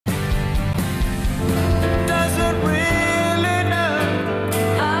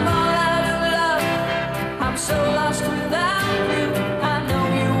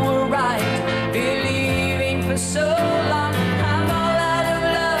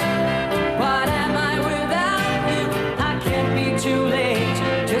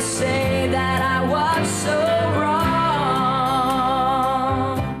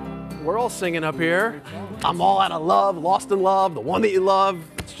singing up here. I'm all out of love, lost in love, the one that you love.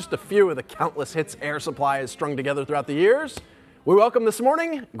 It's just a few of the countless hits Air Supply has strung together throughout the years. We welcome this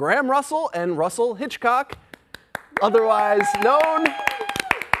morning Graham Russell and Russell Hitchcock, otherwise known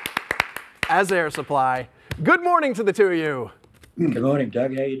as Air Supply. Good morning to the two of you. Good morning,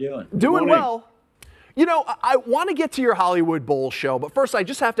 Doug. How you doing? Doing well. You know, I want to get to your Hollywood Bowl show, but first I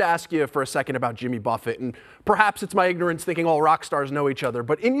just have to ask you for a second about Jimmy Buffett, and perhaps it's my ignorance thinking all rock stars know each other,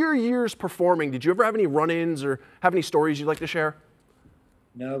 but in your years performing, did you ever have any run-ins or have any stories you'd like to share?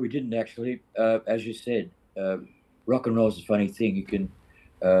 No, we didn't actually. As you said, rock and roll is a funny thing. You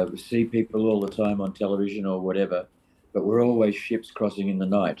can see people all the time on television or whatever, but we're always ships crossing in the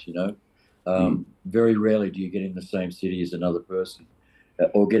night, you know. Very rarely do you get in the same city as another person.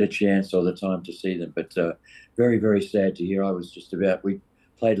 Or get a chance or the time to see them. But very, very sad to hear. We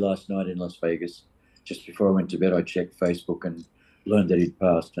played last night in Las Vegas. Just before I went to bed, I checked Facebook and learned that he'd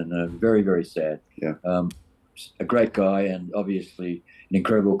passed. And very, very sad. Yeah. A great guy and obviously an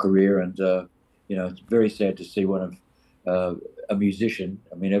incredible career. And, you know, it's very sad to see one of a musician.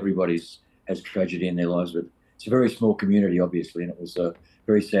 I mean, has tragedy in their lives, but it's a very small community, obviously, and it was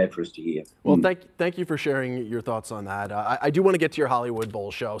very sad for us to hear. Well, thank you for sharing your thoughts on that. I do want to get to your Hollywood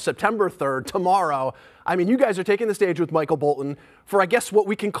Bowl show. September 3rd, tomorrow. I mean, you guys are taking the stage with Michael Bolton for, I guess, what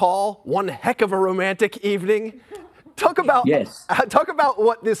we can call one heck of a romantic evening. Talk about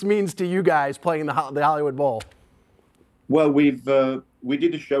what this means to you guys playing the Hollywood Bowl. Well, we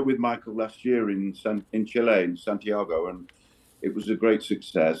did a show with Michael last year in Chile, in Santiago, and it was a great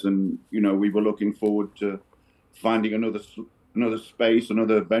success. And, you know, we were looking forward to finding another space,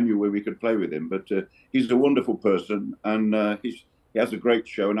 another venue where we could play with him. But he's a wonderful person, and he has a great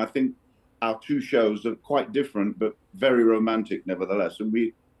show. And I think our two shows are quite different, but very romantic nevertheless. And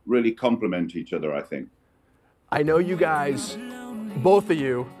we really complement each other, I think. I know you guys, both of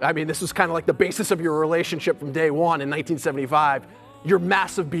you, I mean, this was kind of like the basis of your relationship from day one in 1975. You're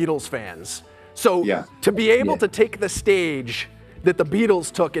massive Beatles fans. So to be able to take the stage that the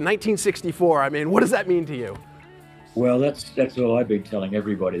Beatles took in 1964, I mean, what does that mean to you? Well, that's all I've been telling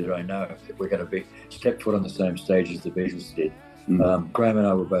everybody that I know, that we're going to step foot on the same stage as the Beatles did. Graham and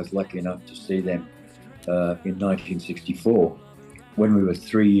I were both lucky enough to see them in 1964 when we were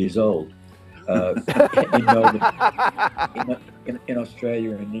 3 years old in Melbourne, in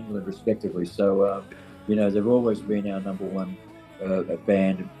Australia and in England, respectively. So, you know, they've always been our number one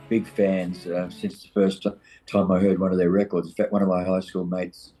band, big fans since the first time I heard one of their records. In fact, one of my high school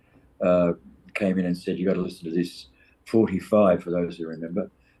mates came in and said, "You got to listen to this 45," for those who remember,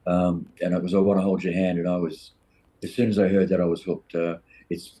 and it was "I Want to Hold Your Hand," and as soon as I heard that, I was hooked.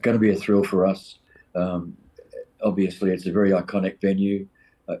 It's going to be a thrill for us. Obviously, it's a very iconic venue.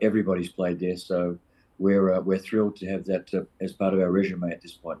 Everybody's played there, so we're thrilled to have that as part of our resume at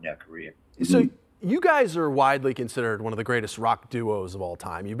this point in our career. So you guys are widely considered one of the greatest rock duos of all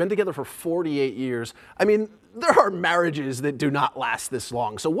time. You've been together for 48 years. I mean, there are marriages that do not last this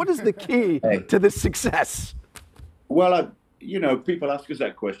long. So what is the key to this success? Well, you know, people ask us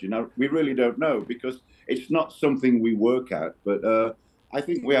that question. We really don't know because it's not something we work at. But I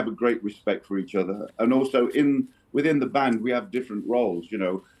think we have a great respect for each other. And also within the band, we have different roles. You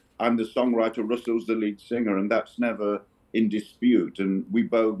know, I'm the songwriter, Russell's the lead singer, and that's never in dispute. And we're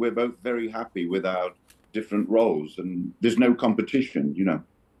both very happy with our different roles. And there's no competition, you know.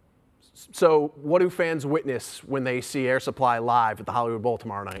 So what do fans witness when they see Air Supply live at the Hollywood Bowl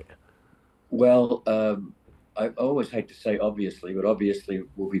tomorrow night? Well, I always hate to say obviously, but obviously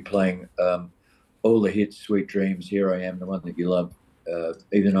we'll be playing all the hits, Sweet Dreams, Here I Am, the one that you love,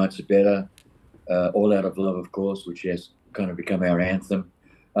 Even Nights Are Better, All Out of Love, of course, which has kind of become our anthem.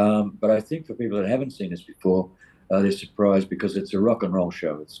 But I think for people that haven't seen us before, they're surprised because it's a rock and roll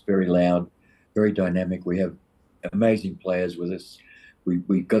show. It's very loud, very dynamic. We have amazing players with us.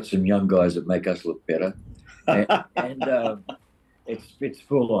 We got some young guys that make us look better, and it's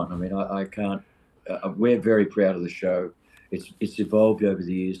full on. I mean, I can't. We're very proud of the show. It's evolved over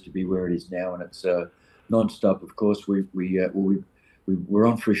the years to be where it is now, and it's non-stop. Of course, we're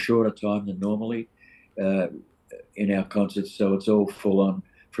on for a shorter time than normally in our concerts, so it's all full on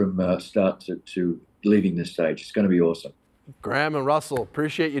from start to leaving the stage. It's going to be awesome. Graham and Russell,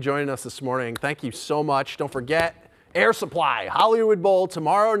 appreciate you joining us this morning. Thank you so much. Don't forget, Air Supply, Hollywood Bowl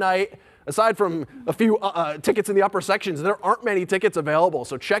tomorrow night. Aside from a few tickets in the upper sections, there aren't many tickets available.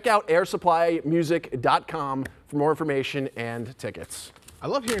 So check out airsupplymusic.com for more information and tickets. I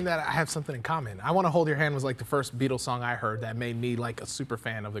love hearing that I have something in common. I Want to Hold Your Hand was like the first Beatles song I heard that made me like a super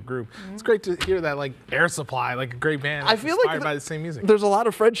fan of the group. It's great to hear that like Air Supply, like a great band, I feel inspired like by the same music. There's a lot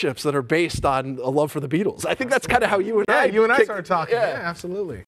of friendships that are based on a love for the Beatles. I think that's kind of how you and I started talking. Yeah, absolutely.